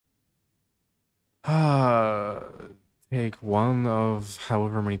Uh, take one of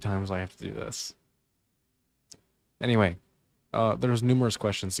however many times I have to do this. Anyway, there's numerous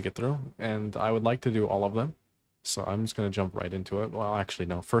questions to get through, and I would like to do all of them. So I'm just gonna jump right into it. Well, actually,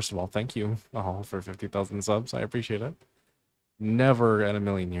 no. First of all, thank you all for 50,000 subs. I appreciate it. Never in a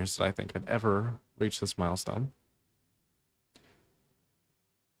million years did I think I'd ever reach this milestone.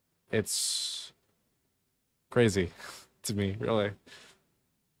 It's crazy to me, really.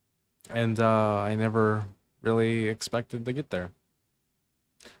 And I never really expected to get there.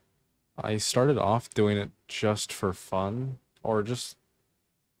 I started off doing it just for fun, or just,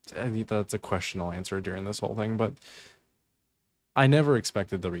 I think that's a question I'll answer during this whole thing, but I never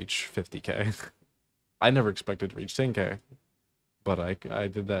expected to reach 50K. I never expected to reach 10K, but I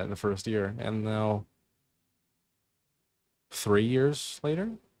did that in the first year, and now 3 years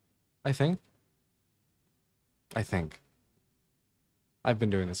later, I think. I think. I've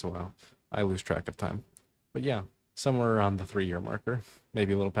been doing this a while. I lose track of time. But yeah, somewhere around the 3 year marker,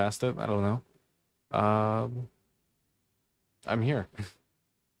 maybe a little past it. I don't know. I'm here.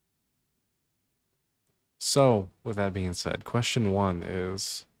 So, with that being said, question one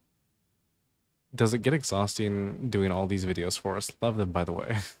is, does it get exhausting doing all these videos for us? Love them, by the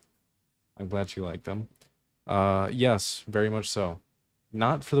way. I'm glad you like them. Yes, very much so.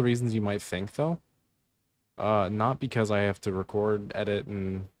 Not for the reasons you might think, though. Not because I have to record, edit,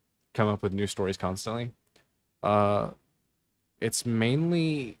 and come up with new stories constantly. Uh, it's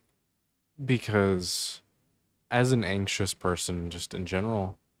mainly because, as an anxious person, just in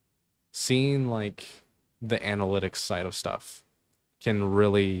general, seeing like the analytics side of stuff can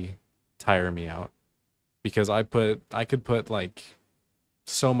really tire me out because I could put like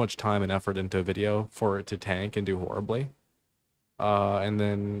so much time and effort into a video for it to tank and do horribly. And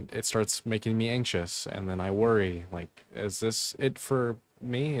then it starts making me anxious, and then I worry, like, is this it for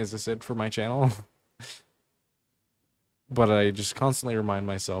me? Is this it for my channel? But I just constantly remind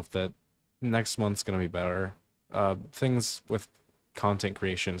myself that next month's gonna be better. Things with content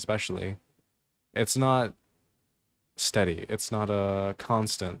creation, especially, it's not steady. It's not a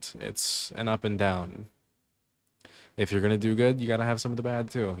constant. It's an up and down. If you're gonna do good, you gotta have some of the bad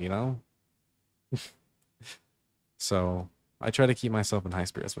too, you know? So I try to keep myself in high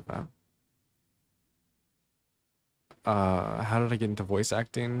spirits with that. How did I get into voice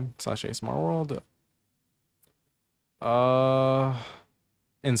acting slash ASMR world? Uh,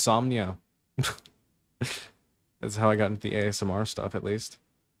 insomnia. That's how I got into the ASMR stuff, at least.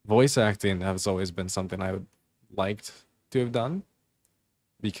 Voice acting has always been something I would liked to have done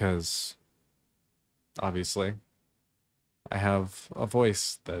because obviously I have a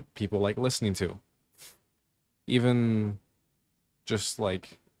voice that people like listening to. Even just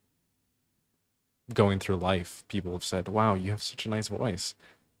like going through life, people have said, "Wow, you have such a nice voice."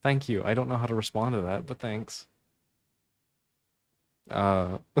 Thank you. I don't know how to respond to that, but thanks.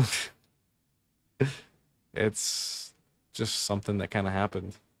 Uh, it's just something that kind of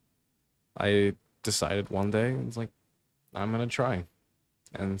happened. I decided one day, it's like, I'm gonna try.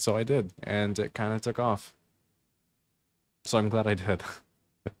 And so I did, and it kind of took off. So I'm glad I did.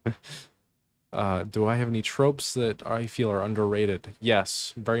 Do I have any tropes that I feel are underrated?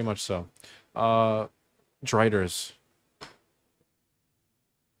 Yes, very much so. Uh, Driders.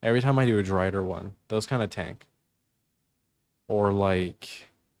 Every time I do a Drider one, those kind of tank. Or like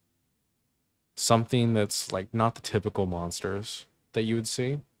something that's like not the typical monsters that you would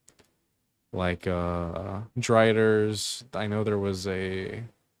see. Like Driders. I know there was a,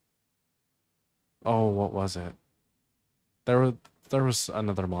 oh, what was it? There was there was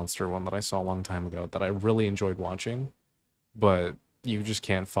another monster one that I saw a long time ago that I really enjoyed watching, but you just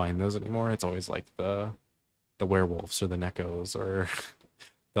can't find those anymore. It's always like the werewolves or the Neckos or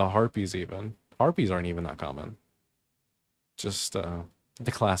the harpies even. Harpies aren't even that common. Just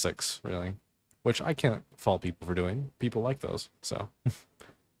the classics, really. Which I can't fault people for doing. People like those. So,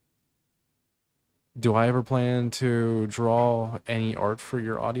 do I ever plan to draw any art for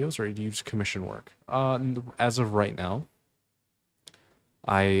your audios, or do you just commission work? As of right now,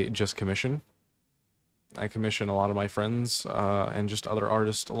 I just commission. I commission a lot of my friends and just other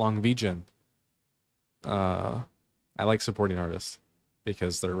artists along VGen. Uh, I like supporting artists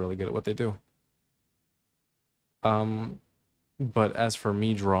because they're really good at what they do. Um, but as for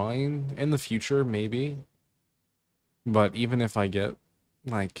me drawing in the future, maybe. But even if I get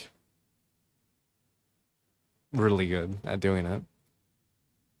like really good at doing it,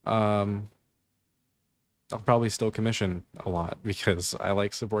 um, I'll probably still commission a lot because I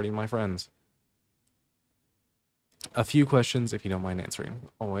like supporting my friends. A few questions, if you don't mind answering,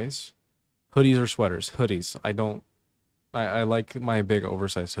 always. Hoodies or sweaters? Hoodies. I don't. I like my big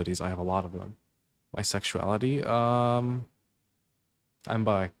oversized hoodies. I have a lot of them. My sexuality? I'm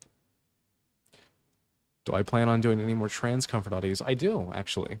bi. Do I plan on doing any more trans comfort audios? I do,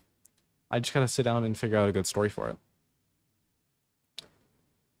 actually. I just gotta sit down and figure out a good story for it.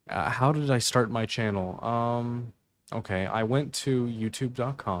 How did I start my channel? Okay, I went to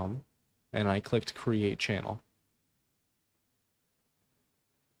youtube.com and I clicked create channel.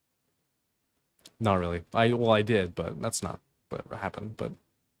 Not really. Well, I did, but that's not what happened, but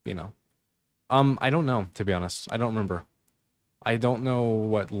you know. I don't know, to be honest. I don't remember. I don't know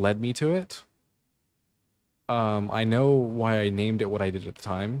what led me to it. I know why I named it what I did at the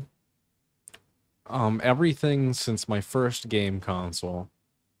time. Everything since my first game console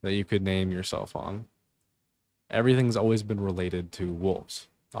that you could name yourself on, everything's always been related to wolves,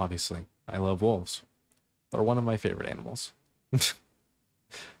 obviously. I love wolves. They're one of my favorite animals.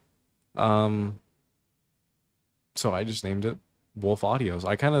 Um, so I just named it Wolf Audios.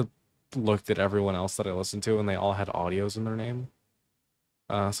 I kind of looked at everyone else that I listened to and they all had audios in their name.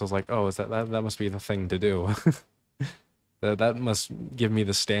 So I was like, oh, is that must be the thing to do. That must give me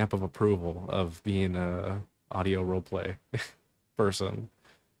the stamp of approval of being a audio roleplay person.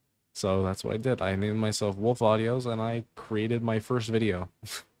 So that's what I did. I named myself Wolf Audios and I created my first video.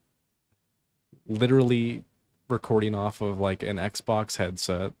 Literally recording off of like an Xbox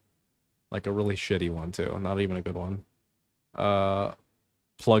headset, like a really shitty one too, not even a good one. Uh,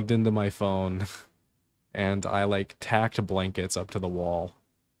 Plugged into my phone and I like tacked blankets up to the wall.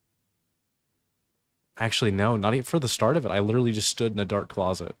 Actually, no, not even for the start of it. I literally just stood in a dark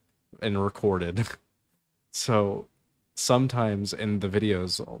closet and recorded. So sometimes in the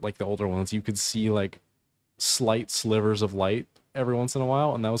videos, like the older ones, you could see like slight slivers of light every once in a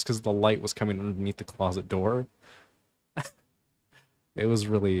while, and that was because the light was coming underneath the closet door. It was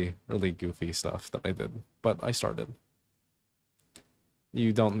really, really goofy stuff that I did, but I started.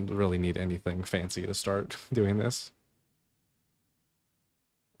 You don't really need anything fancy to start doing this.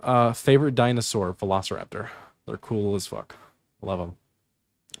 Favorite dinosaur, Velociraptor. They're cool as fuck. Love them.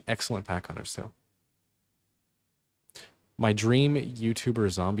 Excellent pack hunters too. My dream YouTuber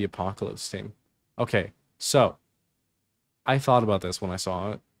zombie apocalypse team. Okay, so I thought about this when I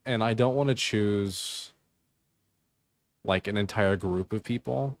saw it, and I don't want to choose like an entire group of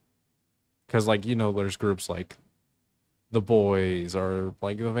people. Because like, you know, there's groups like the boys or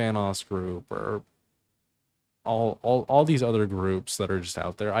like the Vanoss group or all these other groups that are just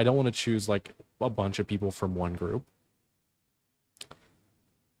out there. I don't want to choose like a bunch of people from one group.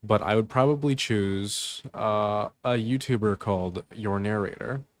 But I would probably choose a YouTuber called Your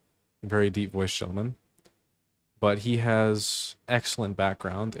Narrator. Very deep voice gentleman. But he has excellent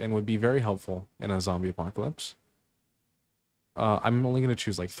background and would be very helpful in a zombie apocalypse. I'm only going to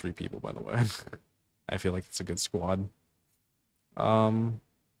choose like 3 people, by the way. I feel like it's a good squad.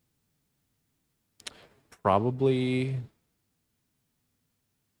 Probably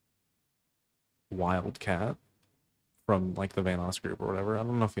Wildcat from like the Vanoss group or whatever. I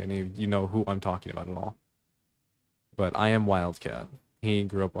don't know if any of you know who I'm talking about at all. But I am Wildcat. He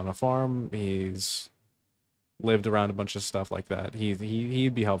grew up on a farm. He's lived around a bunch of stuff like that.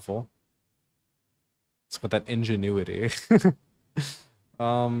 He'd be helpful. It's with that ingenuity.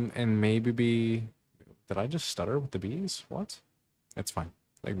 And maybe be... Did I just stutter with the bees? What? It's fine.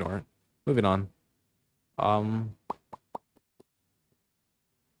 Ignore it. Moving on. I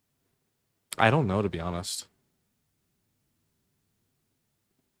don't know, to be honest.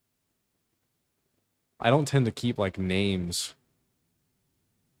 I don't tend to keep like names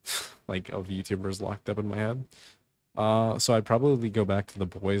like of YouTubers locked up in my head. So I'd probably go back to the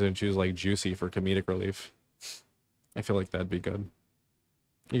boys and choose like Juicy for comedic relief. I feel like that'd be good.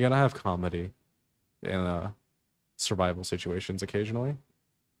 You gotta have comedy in survival situations occasionally,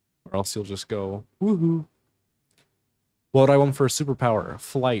 or else you'll just go woohoo. What would I want for a superpower?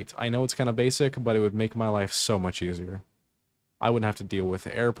 Flight. I know it's kind of basic, but it would make my life so much easier. I wouldn't have to deal with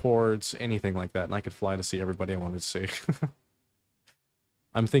airports, anything like that, and I could fly to see everybody I wanted to see.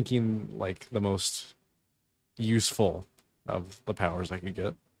 I'm thinking like the most useful of the powers I could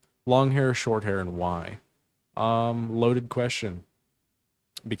get. Long hair, short hair, and why? Loaded question.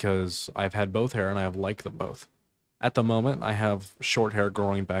 Because I've had both hair and I have liked them both. At the moment, I have short hair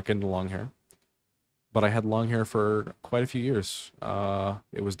growing back into long hair. But I had long hair for quite a few years.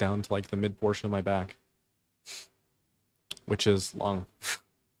 It was down to like the mid portion of my back. Which is long.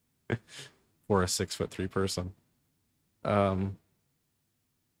 For a 6'3" person. I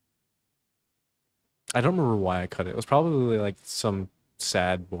don't remember why I cut it. It was probably like some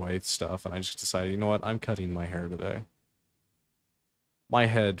sad boy stuff, and I just decided, you know what, I'm cutting my hair today. My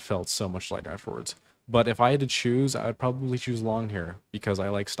head felt so much lighter afterwards. But if I had to choose, I would probably choose long hair because I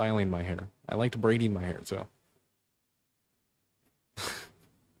like styling my hair. I liked braiding my hair too.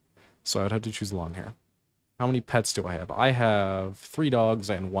 So I'd have to choose long hair. How many pets do I have? I have 3 dogs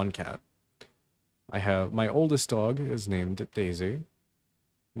and 1 cat. I have my oldest dog is named Daisy.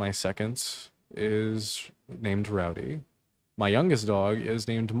 My second is named Rowdy. My youngest dog is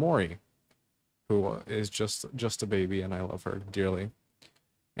named Maury, who is just a baby, and I love her dearly.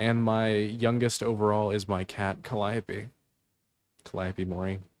 And my youngest overall is my cat Calliope. Calliope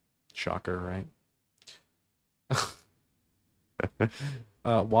Maury. Shocker, right?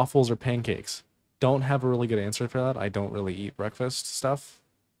 Waffles or pancakes? Don't have a really good answer for that. I don't really eat breakfast stuff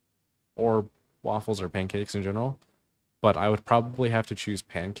or waffles or pancakes in general, but I would probably have to choose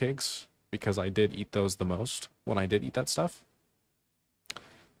pancakes because I did eat those the most when I did eat that stuff.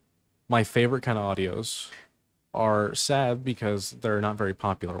 My favorite kind of audios are sad because they're not very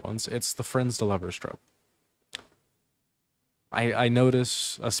popular ones. It's the friends to lovers trope. I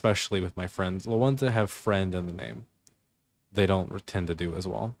notice, especially with my friends, the ones that have friend in the name, they don't tend to do as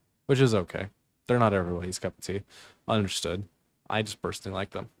well, which is okay. They're not everybody's cup of tea. Understood. I just personally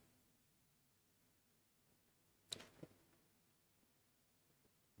like them.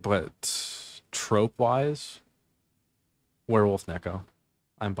 But trope-wise, Werewolf Neko.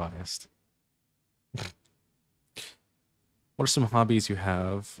 I'm biased. What are some hobbies you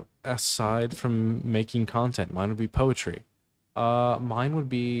have aside from making content? Mine would be poetry. Mine would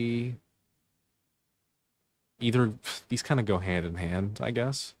be either these kind of go hand in hand, I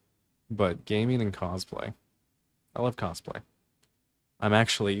guess, but gaming and cosplay. I love cosplay. I'm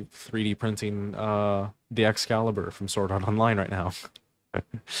actually 3D printing the Excalibur from Sword Art Online right now.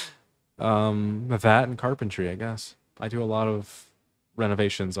 That and carpentry, I guess. I do a lot of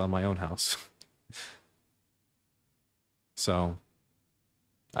renovations on my own house. So,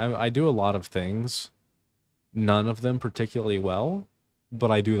 I do a lot of things, none of them particularly well,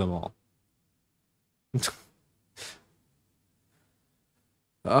 but I do them all.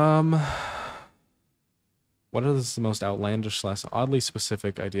 Um, what is the most outlandish slash oddly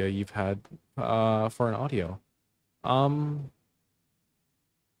specific idea you've had for an audio? Um,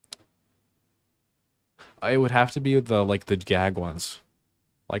 it would have to be the like the gag ones,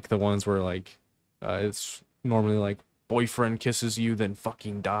 like the ones where like it's normally like boyfriend kisses you then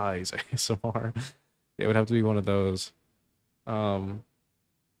fucking dies ASMR. It would have to be one of those. Um,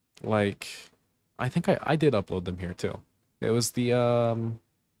 like I think I did upload them here too. It was the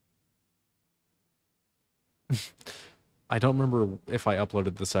I don't remember if I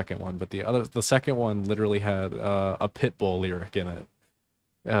uploaded the second one, but the second one literally had a Pitbull lyric in it.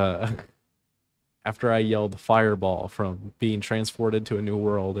 Uh, after I yelled fireball from being transported to a new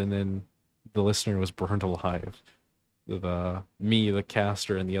world, and then the listener was burned alive. The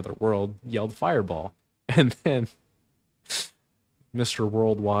caster in the other world yelled fireball, and then Mr.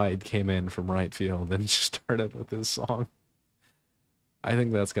 Worldwide came in from right field and started with his song. I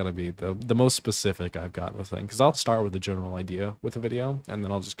think that's gotta be the most specific I've got with thing, because I'll start with the general idea with a video, and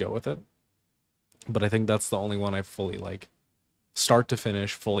then I'll just go with it. But I think that's the only one I fully like, start to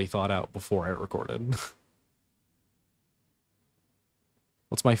finish, fully thought out before I recorded.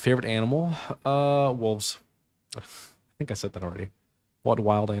 What's my favorite animal? Wolves. I think I said that already. What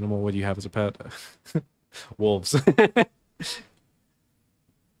wild animal would you have as a pet? Wolves.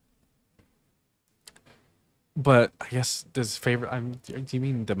 But I guess does favorite do you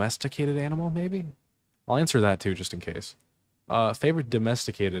mean domesticated animal maybe? I'll answer that too just in case. Favorite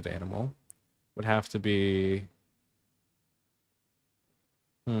domesticated animal would have to be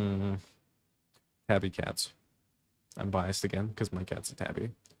hmm, tabby cats. I'm biased again because my cat's a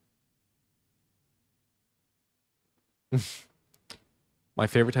tabby. My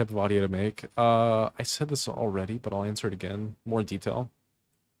favorite type of audio to make. I said this already, but I'll answer it again. More detail.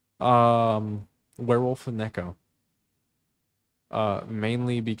 Werewolf and Neko.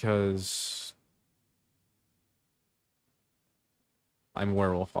 Mainly because I'm a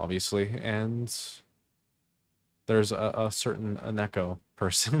werewolf, obviously, and there's a certain Neko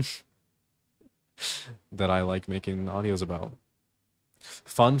person that I like making audios about.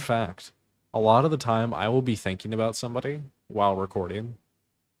 Fun fact, a lot of the time I will be thinking about somebody while recording.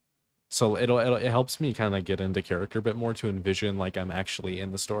 So it helps me kind of get into character a bit more to envision like I'm actually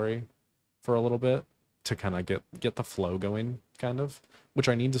in the story for a little bit to kind of get the flow going kind of, which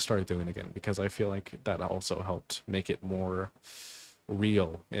I need to start doing again because I feel like that also helped make it more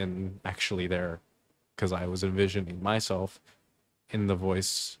real and actually there because I was envisioning myself in the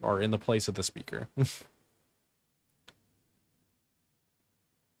voice or in the place of the speaker. Do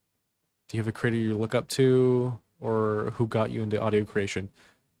you have a creator you look up to or who got you into audio creation?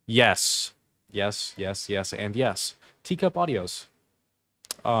 Yes. Yes, yes, yes, and yes. Teacup Audios.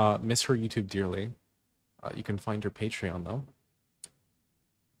 Miss her YouTube dearly. You can find her Patreon though.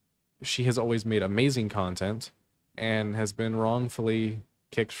 She has always made amazing content and has been wrongfully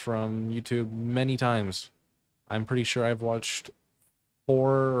kicked from YouTube many times. I'm pretty sure I've watched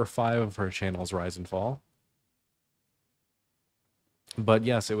 4 or 5 of her channels rise and fall. But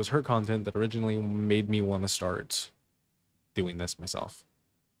yes, it was her content that originally made me want to start doing this myself.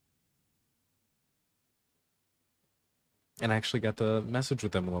 And I actually got to message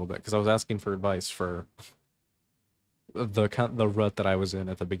with them a little bit because I was asking for advice for the rut that I was in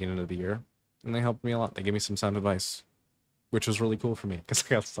at the beginning of the year, and they helped me a lot. They gave me some sound advice, which was really cool for me because I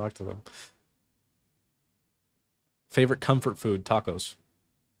got to talk to them. Favorite comfort food, tacos.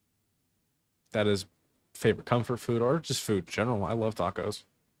 That is favorite comfort food or just food in general. I love tacos.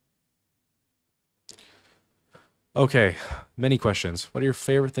 Okay, many questions. What are your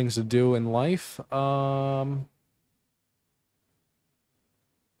favorite things to do in life?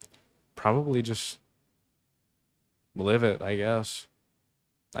 Probably just live it, I guess.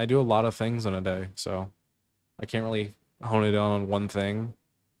 I do a lot of things in a day, so I can't really hone it down on one thing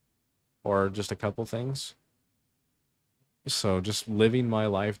or just a couple things. So just living my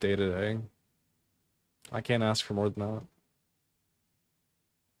life day to day. I can't ask for more than that.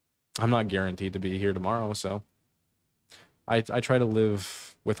 I'm not guaranteed to be here tomorrow, so I try to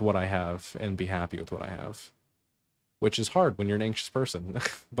live with what I have and be happy with what I have, which is hard when you're an anxious person,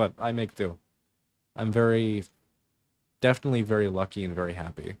 but I make do. I'm definitely very lucky and very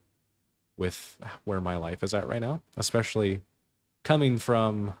happy with where my life is at right now, especially coming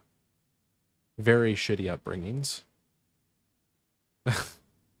from very shitty upbringings.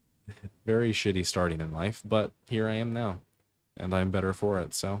 Very shitty starting in life, but here I am now, and I'm better for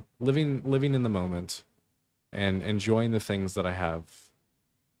it. So living in the moment and enjoying the things that I have,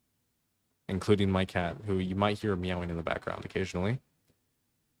 including my cat, who you might hear meowing in the background occasionally.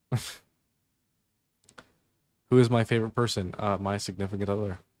 Who is my favorite person? My significant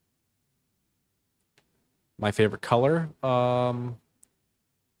other. My favorite color?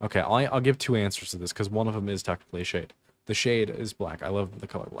 Okay, I'll give 2 answers to this because one of them is technically a shade. The shade is black. I love the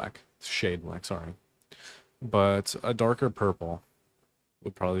color black. Shade black, sorry. But a darker purple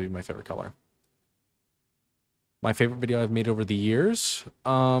would probably be my favorite color. My favorite video I've made over the years?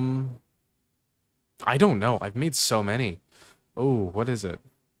 I don't know. I've made so many. Oh, what is it?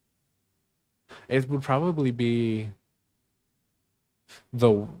 It would probably be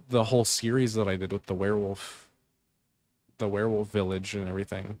the whole series that I did with the werewolf village and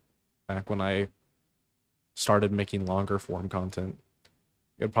everything back when I started making longer form content.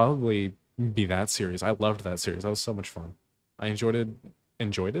 It'd probably be that series. I loved that series. That was so much fun. I enjoyed it.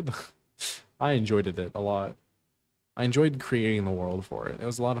 Enjoyed it? I enjoyed it a lot. I enjoyed creating the world for it. It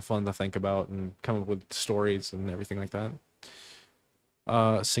was a lot of fun to think about and come up with stories and everything like that.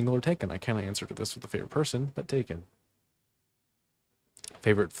 Single or Taken? I can't answer to this with a favorite person, but Taken.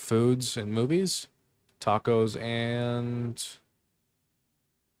 Favorite foods and movies? Tacos and...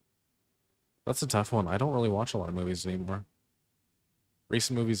 That's a tough one. I don't really watch a lot of movies anymore.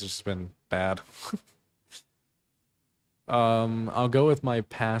 Recent movies have just been bad. I'll go with my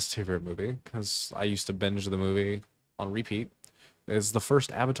past favorite movie, because I used to binge the movie on repeat. Is the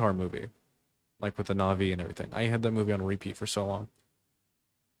first Avatar movie. Like with the Na'vi and everything. I had that movie on repeat for so long.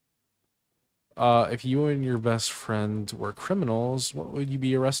 If you and your best friend were criminals, what would you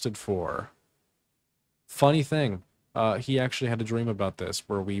be arrested for? Funny thing, he actually had a dream about this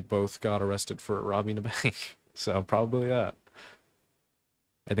where we both got arrested for robbing a bank. So probably that.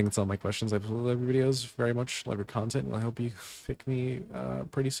 I think it's all my questions. I love your videos very much. Love your content, and I hope you pick me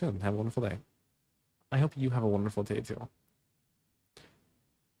pretty soon. Have a wonderful day. I hope you have a wonderful day too.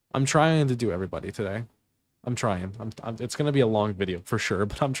 I'm trying to do everybody today. I'm trying. It's gonna be a long video for sure,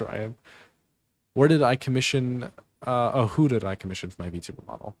 but I'm trying. Where did I commission? Who did I commission for my VTuber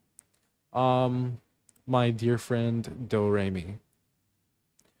model? My dear friend Do Remi,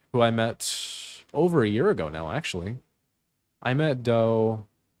 who I met over a year ago now. Actually, I met Do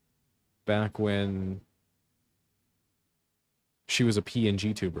back when she was a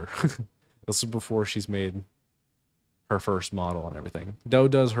PNG tuber. This is before she's made her first model and everything. Do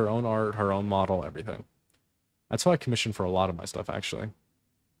does her own art, her own model, everything. That's how I commission for a lot of my stuff, actually.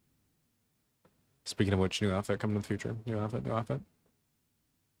 Speaking of which, new outfit coming in the future. New outfit, new outfit.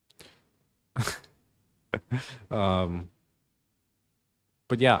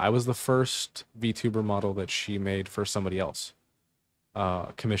 But yeah, I was the first VTuber model that she made for somebody else.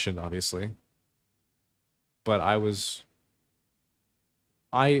 Commissioned, obviously. But I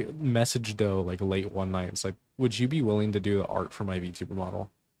messaged Do like late one night. It's like, would you be willing to do the art for my VTuber model?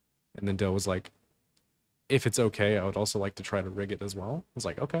 And then Doe was like, if it's okay, I would also like to try to rig it as well. I was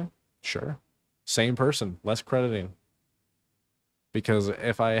like, okay, sure. Same person, less crediting. Because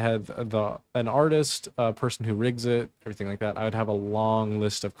if I had an artist, a person who rigs it, everything like that, I would have a long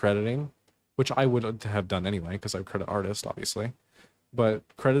list of crediting, which I would have done anyway, because I would credit artist, obviously. But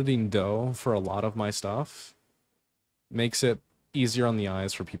crediting Doe for a lot of my stuff makes it easier on the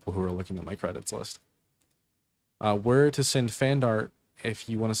eyes for people who are looking at my credits list. Where to send fan art if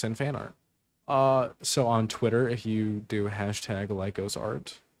you want to send fan art. So on Twitter, if you do hashtag Lycos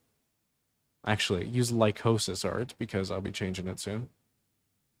art, actually use Lycosis art because I'll be changing it soon.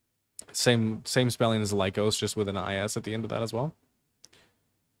 Same spelling as Lycos, just with an IS at the end of that as well.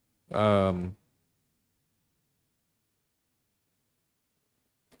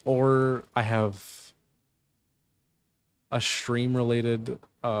 Or I have a stream related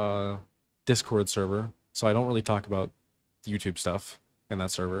Discord server, so I don't really talk about YouTube stuff in that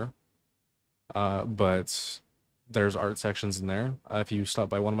server. But there's art sections in there. If you stop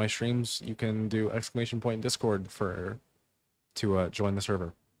by one of my streams, you can do ! Discord to join the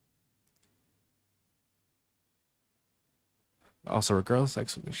server. Also, regardless of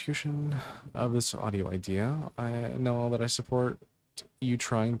execution of this audio idea, I know that I support you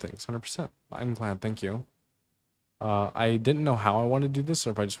trying things 100%. I'm glad, thank you. I didn't know how I wanted to do this, or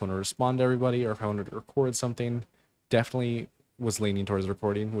if I just want to respond to everybody, or if I wanted to record something. Definitely was leaning towards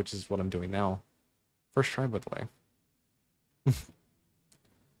recording, which is what I'm doing now. First try, by the way.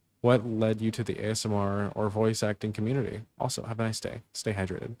 What led you to the ASMR or voice acting community? Also, have a nice day. Stay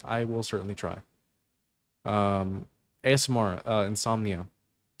hydrated. I will certainly try. ASMR, insomnia.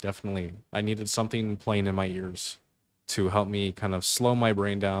 Definitely. I needed something playing in my ears to help me kind of slow my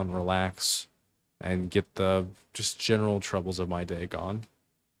brain down, relax, and get the just general troubles of my day gone.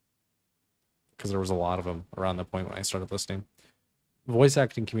 Because there was a lot of them around the point when I started listening. Voice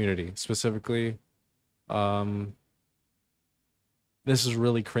acting community, specifically. This is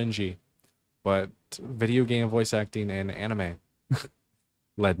really cringy, but video game voice acting and anime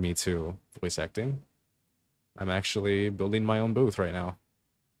led me to voice acting. I'm actually building my own booth right now,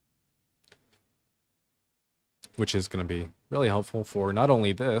 which is going to be really helpful for not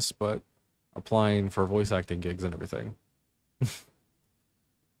only this, but applying for voice acting gigs and everything.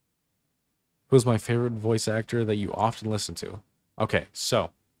 Who's my favorite voice actor that you often listen to? Okay,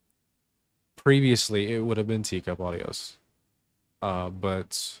 so previously it would have been Teacup Audios,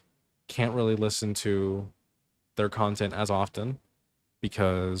 but can't really listen to their content as often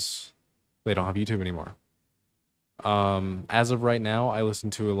because they don't have YouTube anymore. As of right now, I listen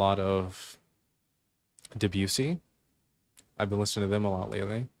to a lot of Debussy. I've been listening to them a lot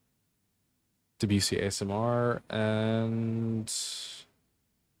lately. Debussy ASMR and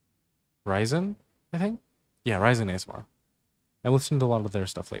Ryzen, I think. Yeah, Ryzen ASMR. I listened to a lot of their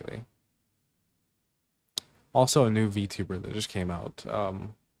stuff lately. Also, a new VTuber that just came out,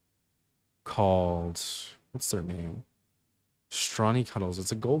 called, what's their name? Strawny Cuddles.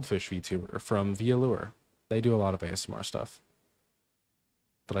 It's a goldfish VTuber from Viallure. They do a lot of ASMR stuff,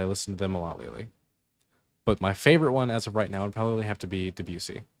 but I listen to them a lot lately. But my favorite one as of right now would probably have to be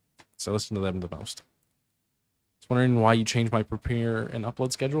Debussy. So I listen to them the most. I was wondering why you changed my prepare and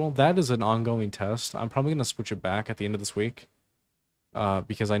upload schedule. That is an ongoing test. I'm probably going to switch it back at the end of this week.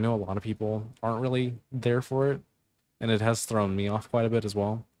 Because I know a lot of people aren't really there for it, and it has thrown me off quite a bit as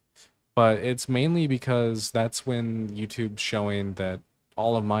well. But it's mainly because that's when YouTube's showing that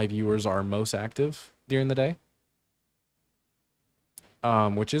all of my viewers are most active during the day.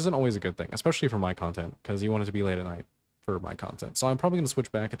 Which isn't always a good thing, especially for my content, because you want it to be late at night for my content. So I'm probably going to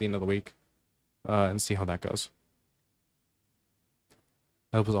switch back at the end of the week and see how that goes.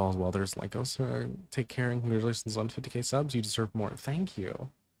 I hope it's all as well. There's Lycos. Take care and congratulations on 50k subs. You deserve more. Thank you.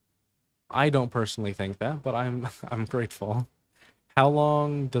 I don't personally think that, but I'm grateful. How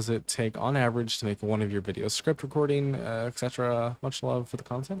long does it take on average to make one of your videos? Script recording, etc. Much love for the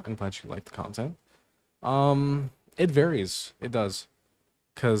content. I'm glad you like the content. It varies. It does.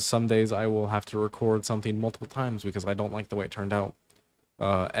 Because some days I will have to record something multiple times because I don't like the way it turned out.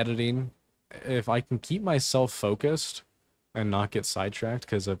 Editing, if I can keep myself focused and not get sidetracked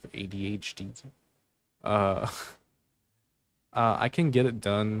because of ADHD, I can get it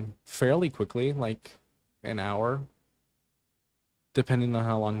done fairly quickly, like an hour, depending on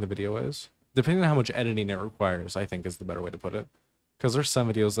how long the video is. Depending on how much editing it requires, I think is the better way to put it. Because there's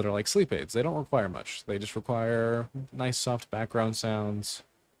some videos that are like sleep aids. They don't require much. They just require nice soft background sounds,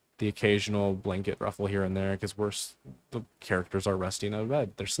 the occasional blanket ruffle here and there, because the characters are resting out of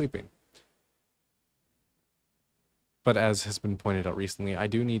bed. They're sleeping. But as has been pointed out recently, I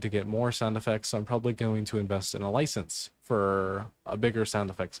do need to get more sound effects, so I'm probably going to invest in a license for a bigger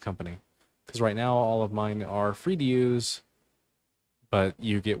sound effects company. Because right now, all of mine are free to use, but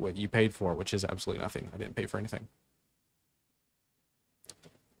you get what you paid for, which is absolutely nothing. I didn't pay for anything.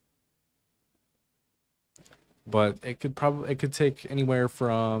 But it could take anywhere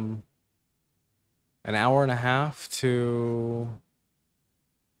from an hour and a half to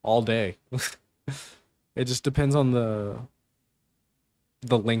all day. It just depends on the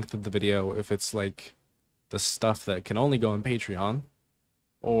length of the video, if it's like the stuff that can only go on Patreon,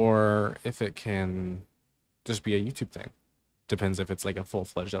 or if it can just be a YouTube thing. Depends if it's like a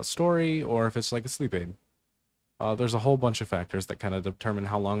full-fledged out story or if it's like a sleep aid. There's a whole bunch of factors that kind of determine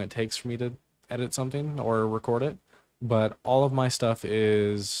how long it takes for me to edit something or record it. But all of my stuff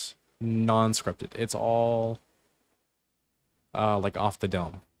is non-scripted. It's all like off the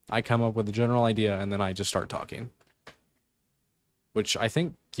dome. I come up with a general idea and then I just start talking, which I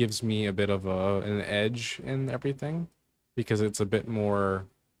think gives me a bit of an edge in everything because it's a bit more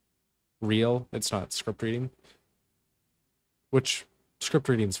real. It's not script reading, which script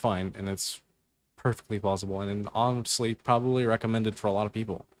reading is fine and it's perfectly plausible and honestly probably recommended for a lot of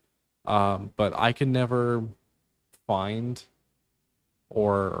people. But I could never find,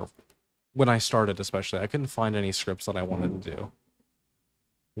 or when I started especially, I couldn't find any scripts that I wanted to do.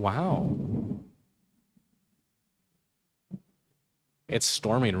 Wow. It's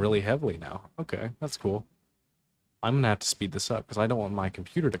storming really heavily now. Okay, that's cool. I'm gonna have to speed this up because I don't want my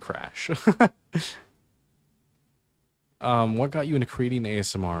computer to crash. What got you into creating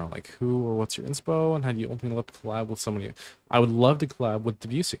ASMR? Like who or what's your inspo, and how do you ultimately love to collab with somebody? I would love to collab with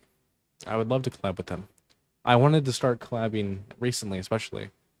Debussy. I would love to collab with them. I wanted to start collabing recently, especially.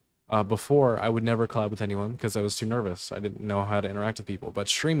 Before, I would never collab with anyone because I was too nervous. I didn't know how to interact with people, but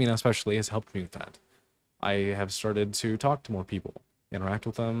streaming especially has helped me with that. I have started to talk to more people, interact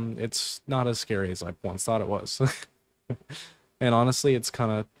with them. It's not as scary as I once thought it was. And honestly, it's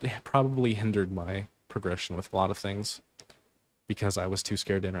kind of probably hindered my progression with a lot of things because I was too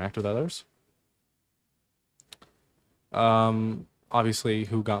scared to interact with others. Obviously,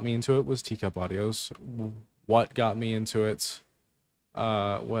 who got me into it was Teacup Audios. What got me into it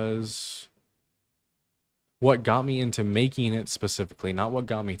was what got me into making it specifically, not what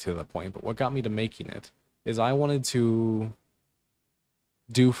got me to that point, but what got me to making it is I wanted to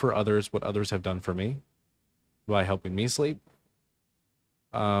do for others what others have done for me by helping me sleep.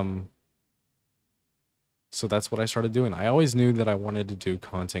 So that's what I started doing. I always knew that I wanted to do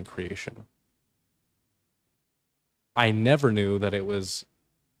content creation. I never knew that it was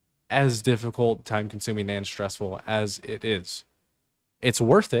as difficult, time-consuming, and stressful as it is. It's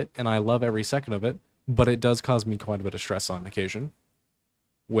worth it, and I love every second of it, but it does cause me quite a bit of stress on occasion.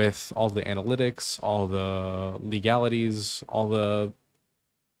 With all the analytics, all the legalities, all the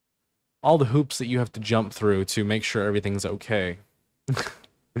hoops that you have to jump through to make sure everything's okay.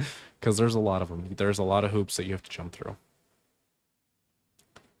 Because there's a lot of them. There's a lot of hoops that you have to jump through.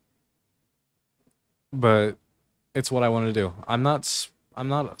 But it's what I want to do. I'm not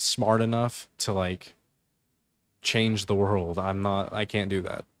smart enough to like change the world. I can't do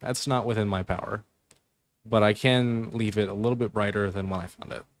that. That's not within my power. But I can leave it a little bit brighter than when I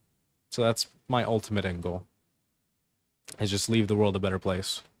found it. So that's my ultimate end goal. Is just leave the world a better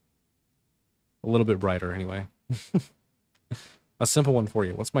place. A little bit brighter anyway. A simple one for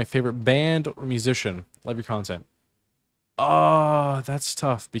you. What's my favorite band or musician? Love your content. Oh, that's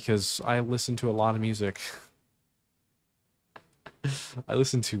tough because I listen to a lot of music. I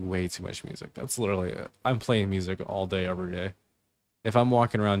listen to way too much music. That's literally it. I'm playing music all day, every day. If I'm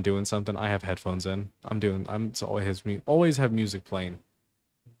walking around doing something, I have headphones in. Always have music playing.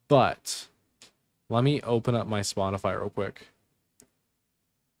 But let me open up my Spotify real quick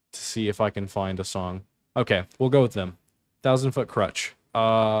to see if I can find a song. Okay, we'll go with them. 1,000 Foot Crutch.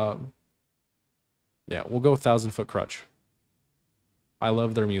 Yeah, we'll go with 1,000 Foot Crutch. I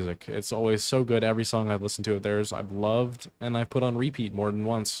love their music. It's always so good. Every song I've listened to of theirs, I've loved, and I've put on repeat more than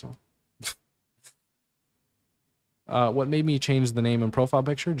once. What made me change the name and profile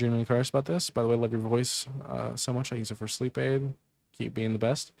picture? Genuinely curious about this. By the way, love your voice so much. I use it for sleep aid. Keep being the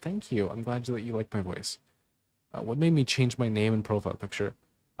best. Thank you. I'm glad that you like my voice. What made me change my name and profile picture?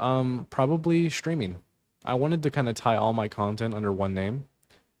 Probably streaming. I wanted to kind of tie all my content under one name.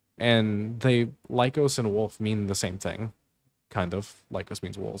 And Lycos and Wolf mean the same thing. Kind of. Lycos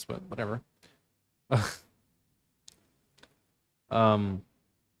means wolves, but whatever.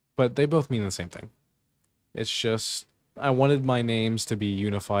 But they both mean the same thing. It's just, I wanted my names to be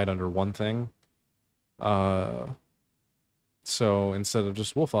unified under one thing. So instead of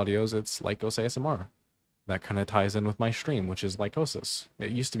just Wolf Audios, it's Lycos ASMR. That kind of ties in with my stream, which is Lycosis.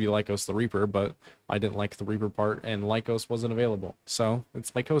 It used to be Lycos the Reaper, but I didn't like the Reaper part, and Lycos wasn't available. So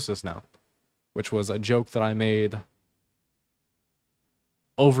it's Lycosis now, which was a joke that I made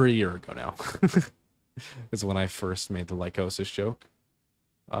over a year ago now. Is when I first made the Lycosis joke.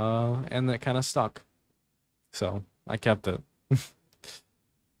 And that kind of stuck. So I kept it.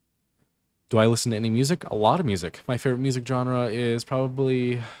 Do I listen to any music? A lot of music. My favorite music genre is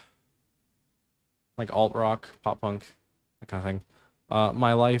probably like alt rock, pop punk, that kind of thing.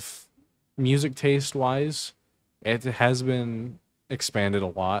 My life, music taste wise, it has been expanded a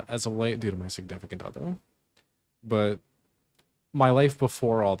lot as of late due to my significant other. But my life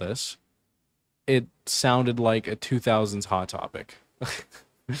before all this, it sounded like a 2000s Hot Topic,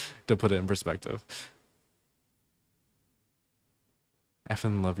 to put it in perspective.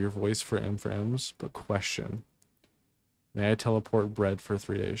 Effing love your voice for M for M's, but question. May I teleport bread for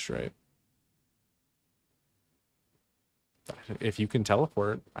 3 days straight? If you can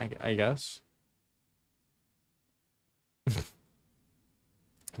teleport, I guess.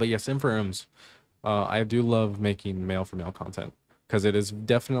 But yes, M for M's. I do love making male for male content because it is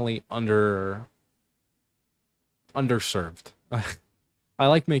definitely underserved. I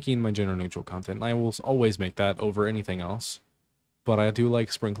like making my gender neutral content, and I will always make that over anything else. But I do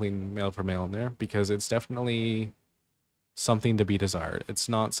like sprinkling male for male in there because it's definitely something to be desired. It's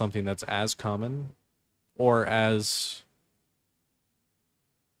not something that's as common or as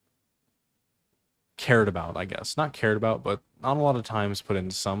cared about, I guess. Not cared about, but not a lot of times put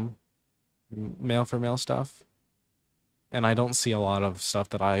into some male for male stuff. And I don't see a lot of stuff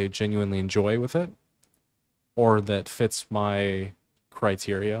that I genuinely enjoy with it or that fits my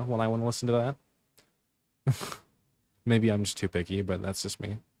criteria when I want to listen to that. Maybe I'm just too picky, but that's just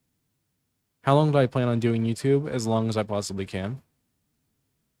me. How long do I plan on doing YouTube? As long as I possibly can.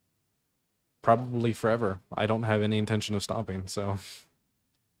 Probably forever. I don't have any intention of stopping, so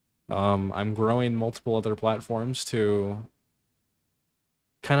I'm growing multiple other platforms to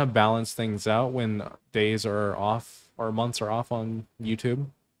kind of balance things out when days are off or months are off on YouTube.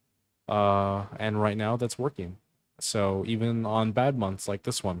 And right now that's working. So even on bad months like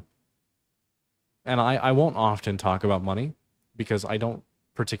this one. And I won't often talk about money because I don't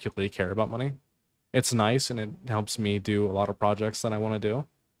particularly care about money. It's nice and it helps me do a lot of projects that I want to do,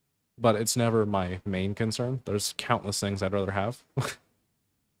 but it's never my main concern. There's countless things I'd rather have.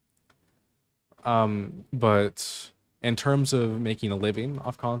 But in terms of making a living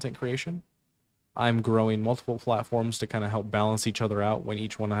off content creation, I'm growing multiple platforms to kind of help balance each other out when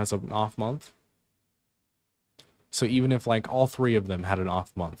each one has an off month. So even if like all three of them had an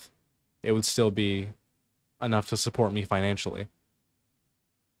off month, it would still be enough to support me financially.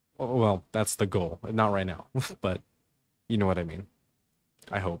 Well, that's the goal. Not right now, but you know what I mean.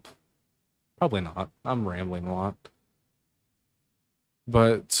 I hope. Probably not. I'm rambling a lot.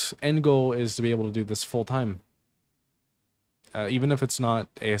 But end goal is to be able to do this full time. Even if it's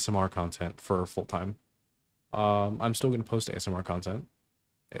not ASMR content for full time. I'm still going to post ASMR content.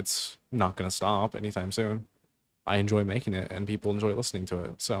 It's not going to stop anytime soon. I enjoy making it and people enjoy listening to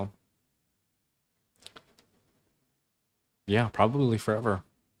it. So yeah, probably forever.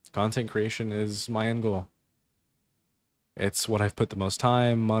 Content creation is my end goal. It's what I've put the most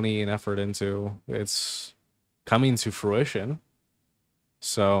time, money, and effort into. It's coming to fruition.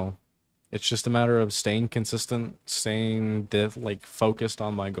 So it's just a matter of staying consistent, staying like focused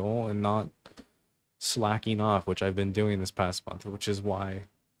on my goal and not slacking off, which I've been doing this past month, which is why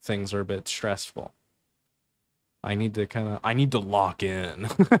things are a bit stressful. I need to lock in,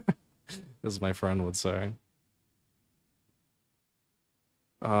 as my friend would say.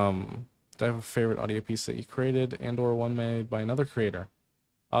 Do I have a favorite audio piece that you created and or one made by another creator?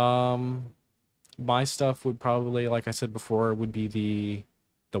 My stuff would probably, like I said before, would be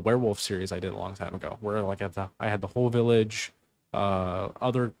the werewolf series I did a long time ago, where like I had the whole village,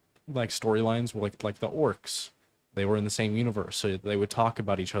 other like storylines like the orcs. They were in the same universe, so they would talk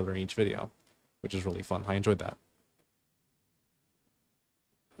about each other in each video, which is really fun. I enjoyed that.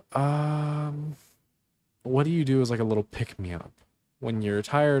 What do you do as like a little pick-me-up? When you're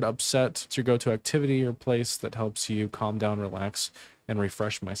tired, upset, to go to activity or place that helps you calm down, relax, and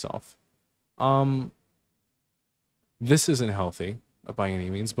refresh myself. This isn't healthy by any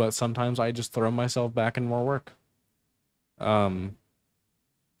means, but sometimes I just throw myself back in more work. I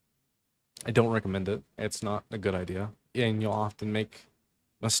don't recommend it. It's not a good idea, and you'll often make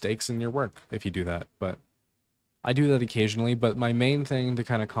mistakes in your work if you do that, but I do that occasionally. But my main thing to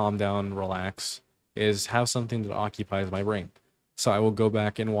kind of calm down, relax, is have something that occupies my brain. So I will go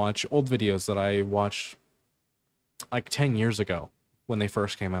back and watch old videos that I watched like 10 years ago when they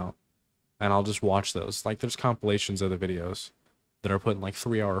first came out. and I'll just watch those. Like there's compilations of the videos that are put in like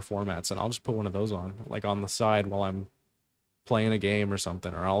 3-hour formats, and I'll just put one of those on, like on the side while I'm playing a game or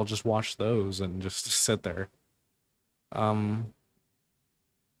something, or I'll just watch those and just sit there. Um,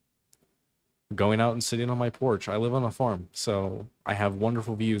 Going out and sitting on my porch. I live on a farm, so I have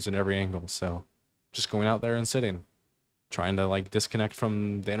wonderful views in every angle. So just going out there and sitting, trying to like disconnect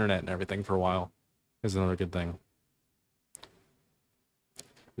from the internet and everything for a while is another good thing.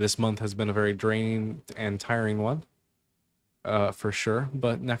 This month has been a very draining and tiring one, for sure,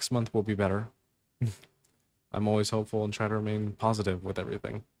 but next month will be better. I'm always hopeful and try to remain positive with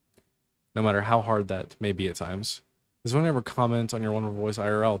everything, no matter how hard that may be at times. Does anyone ever comment on your wonderful voice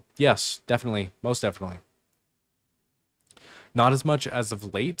IRL? Yes, definitely, most definitely. Not as much as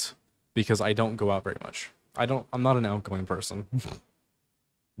of late, because I don't go out very much. I'm not an outgoing person.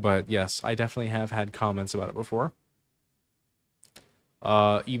 But yes, I definitely have had comments about it before.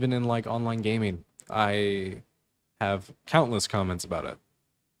 Even in like online gaming, I have countless comments about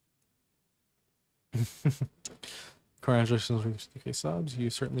it. Congratulations on 50K subs.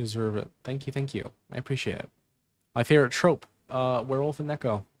 You certainly deserve it. Thank you, thank you. I appreciate it. My favorite trope, Werewolf and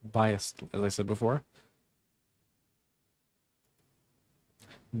Neko. Biased, as I said before.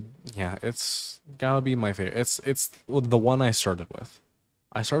 Yeah, it's gotta be my favorite. It's the one I started with.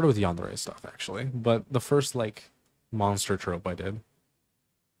 I started with Yandere stuff actually, but the first like monster trope I did,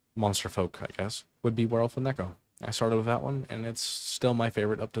 monster folk I guess, would be Werewolf and Neko. I started with that one, and it's still my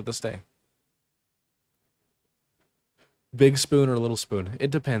favorite up to this day. Big spoon or little spoon?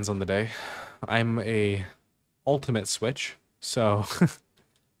 It depends on the day. I'm a ultimate switch, so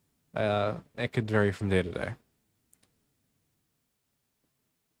it could vary from day to day.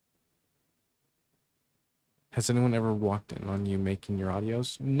 Has anyone ever walked in on you making your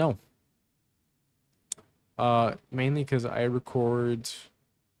audios? No. Mainly because I record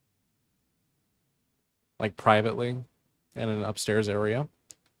like privately in an upstairs area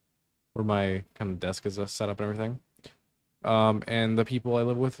where my kind of desk is set up and everything. And the people I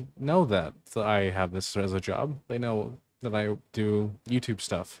live with know that I have this as a job. They know that I do YouTube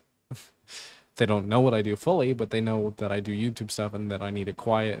stuff. They don't know what I do fully, but they know that I do YouTube stuff and that I need it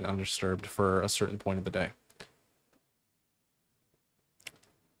quiet and undisturbed for a certain point of the day.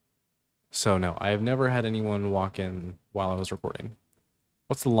 So no, I have never had anyone walk in while I was recording.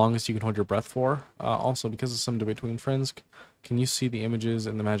 What's the longest you can hold your breath for? Also, because of some debate between friends, can you see the images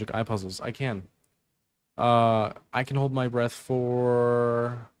in the Magic Eye puzzles? I can. I can hold my breath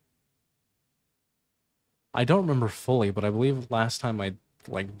for... I don't remember fully, but I believe last time I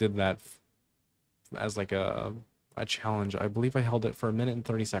like did that as like a challenge, I believe I held it for 1 minute and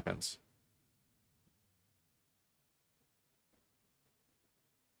 30 seconds.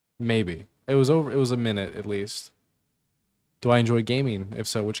 Maybe. It was 1 minute at least. Do I enjoy gaming? If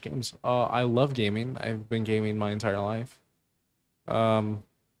so, which games? I love gaming. I've been gaming my entire life. Um,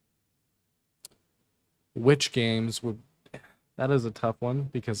 which games would... That is a tough one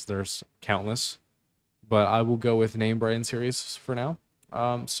because there's countless. But I will go with name brand series for now.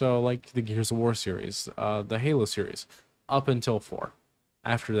 So like the Gears of War series, the Halo series, up until 4.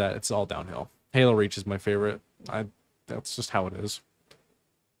 After that, it's all downhill. Halo Reach is my favorite. That's just how it is.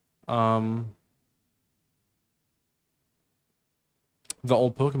 The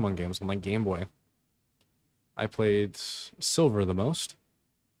old Pokemon games on like Game Boy. I played Silver the most.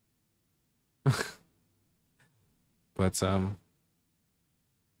 But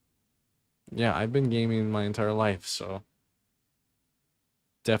yeah, I've been gaming my entire life, so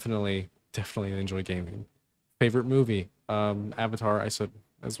definitely enjoy gaming. Favorite movie? Avatar, I said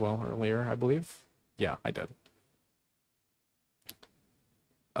as well earlier, I believe. Yeah, I did.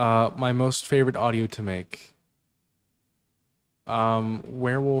 My most favorite audio to make.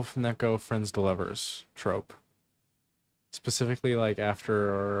 Werewolf, Neko, Friends to Lovers trope. Specifically like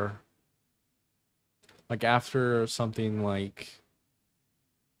after something like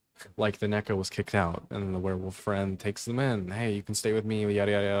the Neko was kicked out and the werewolf friend takes them in. Hey, you can stay with me,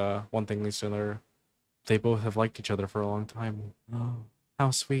 yada yada yada. One thing leads to another. They both have liked each other for a long time. Oh,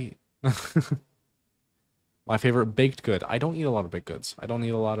 how sweet. My favorite baked good. I don't eat a lot of baked goods. I don't eat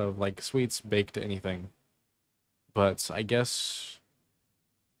a lot of like sweets, baked anything. But I guess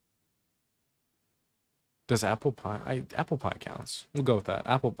does apple pie? Apple pie counts. We'll go with that.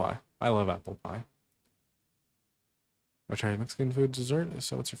 Apple pie. I love apple pie. I tried Mexican food dessert.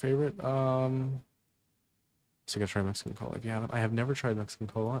 So what's your favorite? So you gotta try Mexican cola if you haven't. I have never tried Mexican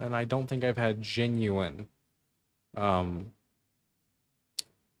cola, and I don't think I've had genuine um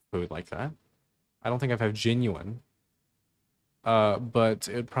food like that. I don't think I've had genuine. But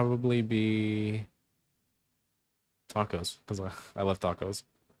it'd probably be tacos, because I love tacos.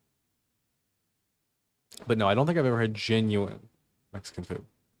 But no, I don't think I've ever had genuine Mexican food.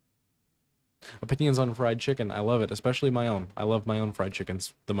 Opinions on fried chicken. I love it, especially my own. I love my own fried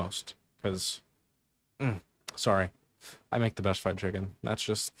chickens the most because, sorry, I make the best fried chicken. That's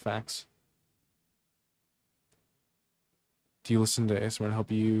just facts. Do you listen to ASMR to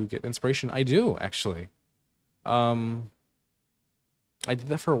help you get inspiration? I do, actually. Um, I did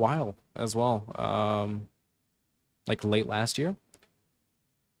that for a while as well. Like late last year.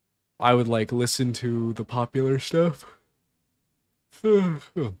 I would like listen to the popular stuff.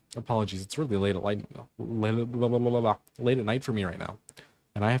 Apologies, it's really late at night for me right now,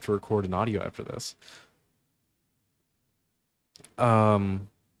 and I have to record an audio after this. But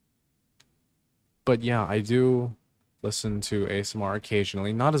yeah, I do listen to ASMR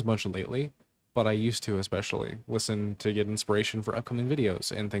occasionally, not as much lately, but I used to especially listen to get inspiration for upcoming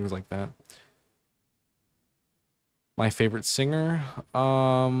videos and things like that. My favorite singer,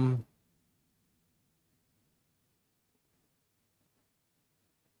 hmm,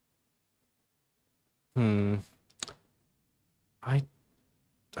 I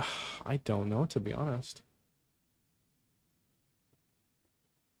I don't know, to be honest.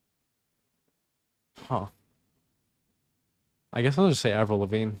 Huh. I guess I'll just say Avril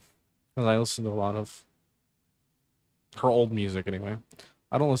Lavigne, because I listen to a lot of her old music anyway.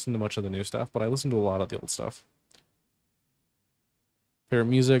 I don't listen to much of the new stuff, but I listen to a lot of the old stuff. Favorite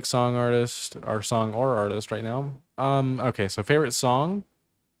music, song, artist, or song or artist right now? Okay, so favorite song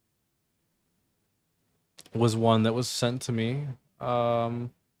was one that was sent to me,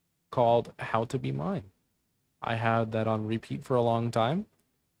 called How to Be Mine. I had that on repeat for a long time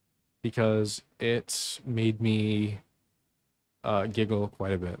because it made me giggle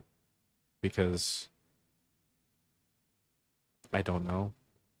quite a bit because I don't know.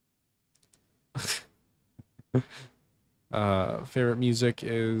 Favorite music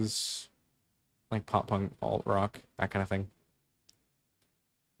is like pop punk, alt rock, that kind of thing.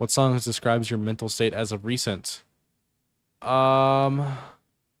 What songs describes your mental state as of recent? Hold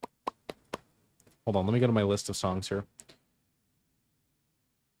on, let me go to my list of songs here.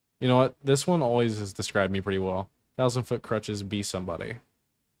 You know what? This one always has described me pretty well. 1,000 Foot Crutches, Be Somebody.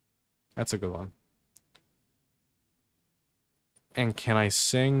 That's a good one. And can I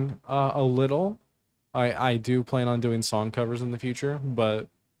sing a little? I do plan on doing song covers in the future, but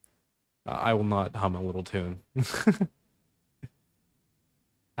I will not hum a little tune.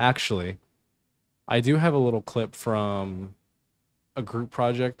 Actually, I do have a little clip from a group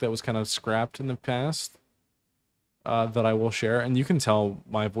project that was kind of scrapped in the past that I will share, and you can tell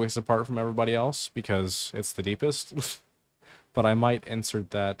my voice apart from everybody else because it's the deepest. But I might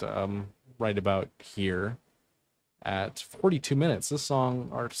insert that right about here at 42 minutes. This song,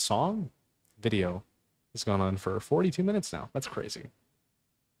 our song video, has gone on for 42 minutes now. That's crazy.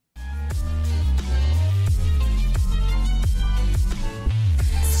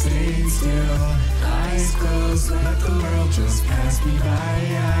 Stay still, eyes closed, let the world just pass me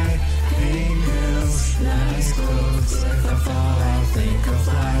by. Pain pills, nice clothes, if I fall I'll think I'll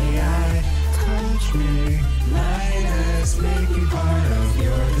fly. Touch me, lightness, make me part of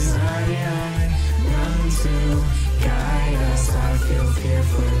your desire. Run to, guide us, I feel fear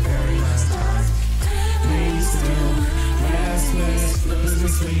for the very last time. Lay still, restless, losing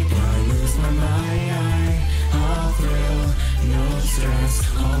sleep, I lose my mind. I'll thrill, no stress,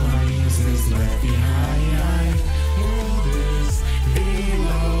 all my music's left behind. World is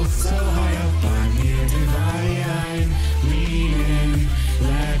below, so high up I'm here divine. Lean in,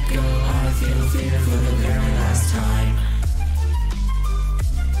 let go, I feel fear for the very last time.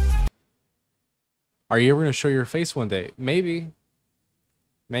 Are you ever going to show your face one day? Maybe.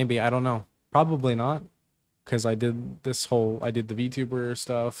 Maybe, I don't know. Probably not. Because I did the VTuber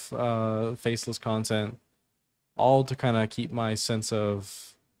stuff, faceless content, all to kind of keep my sense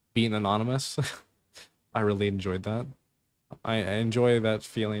of being anonymous. I really enjoyed that. I enjoy that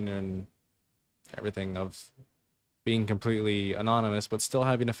feeling and everything of being completely anonymous, but still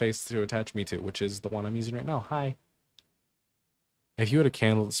having a face to attach me to, which is the one I'm using right now. Hi. If you had a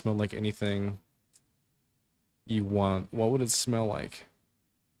candle that smelled like anything you want, what would it smell like?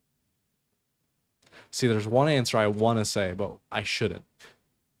 See, there's one answer I want to say, but I shouldn't.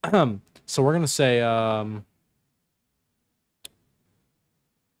 So we're going to say, I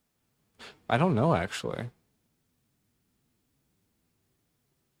don't know, actually.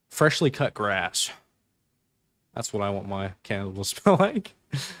 Freshly cut grass. That's what I want my candle to smell like.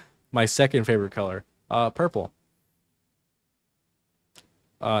 My second favorite color, purple.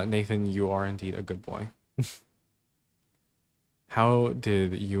 Nathan, you are indeed a good boy. How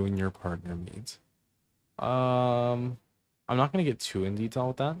did you and your partner meet? I'm not gonna get too in detail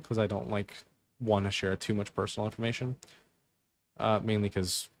with that because I don't like want to share too much personal information. Mainly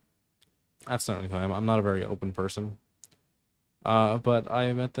because that's not really who I am. I'm not a very open person. But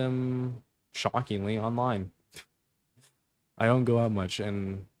I met them shockingly online. I don't go out much,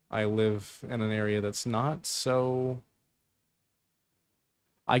 and I live in an area that's not so.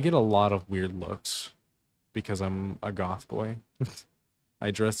 I get a lot of weird looks because I'm a goth boy.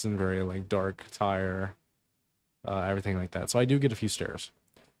 I dress in very like dark attire, everything like that. So I do get a few stares.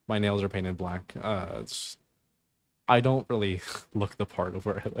 My nails are painted black. I don't really look the part of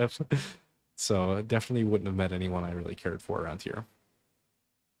where I live. So I definitely wouldn't have met anyone I really cared for around here.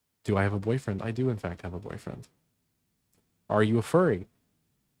 Do I have a boyfriend? I do in fact have a boyfriend. Are you a furry?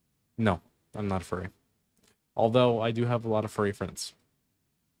 No, I'm not a furry. Although I do have a lot of furry friends.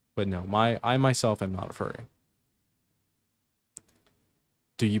 But no, I myself am not a furry.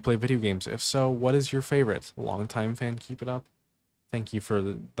 Do you play video games? If so, what is your favorite? Longtime fan, keep it up. Thank you for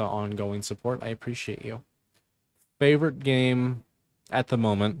the ongoing support. I appreciate you. Favorite game at the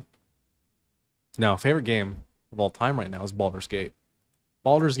moment. No, favorite game of all time right now is Baldur's Gate.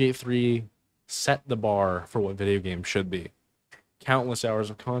 Baldur's Gate 3 set the bar for what video games should be. Countless hours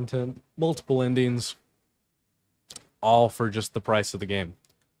of content, multiple endings, all for just the price of the game.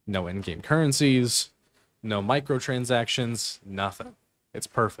 No in-game currencies, no microtransactions, nothing. It's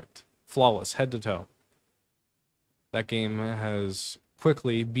perfect. Flawless, head to toe. That game has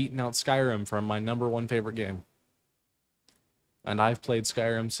quickly beaten out Skyrim for my #1 favorite game. And I've played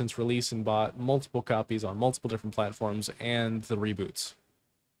Skyrim since release and bought multiple copies on multiple different platforms and the reboots.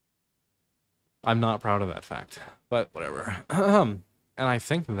 I'm not proud of that fact, but whatever. And I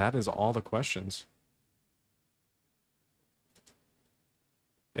think that is all the questions.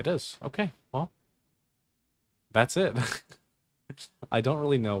 It is. Okay, well, that's it. I don't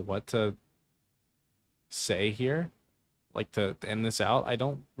really know what to say here, like to end this out. I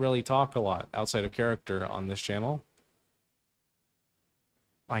don't really talk a lot outside of character on this channel.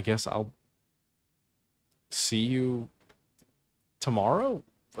 I guess I'll see you tomorrow.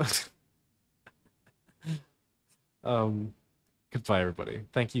 Goodbye, everybody.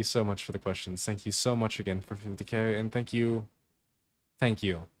 Thank you so much for the questions. Thank you so much again for 50K, and thank you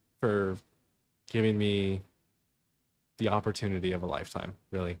for giving me the opportunity of a lifetime,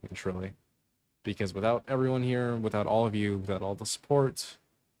 really and truly. Because without everyone here, without all of you, without all the support,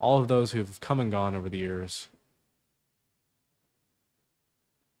 all of those who've come and gone over the years,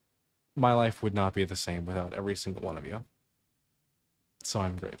 my life would not be the same without every single one of you. So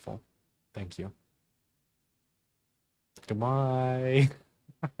I'm grateful. Thank you. Goodbye.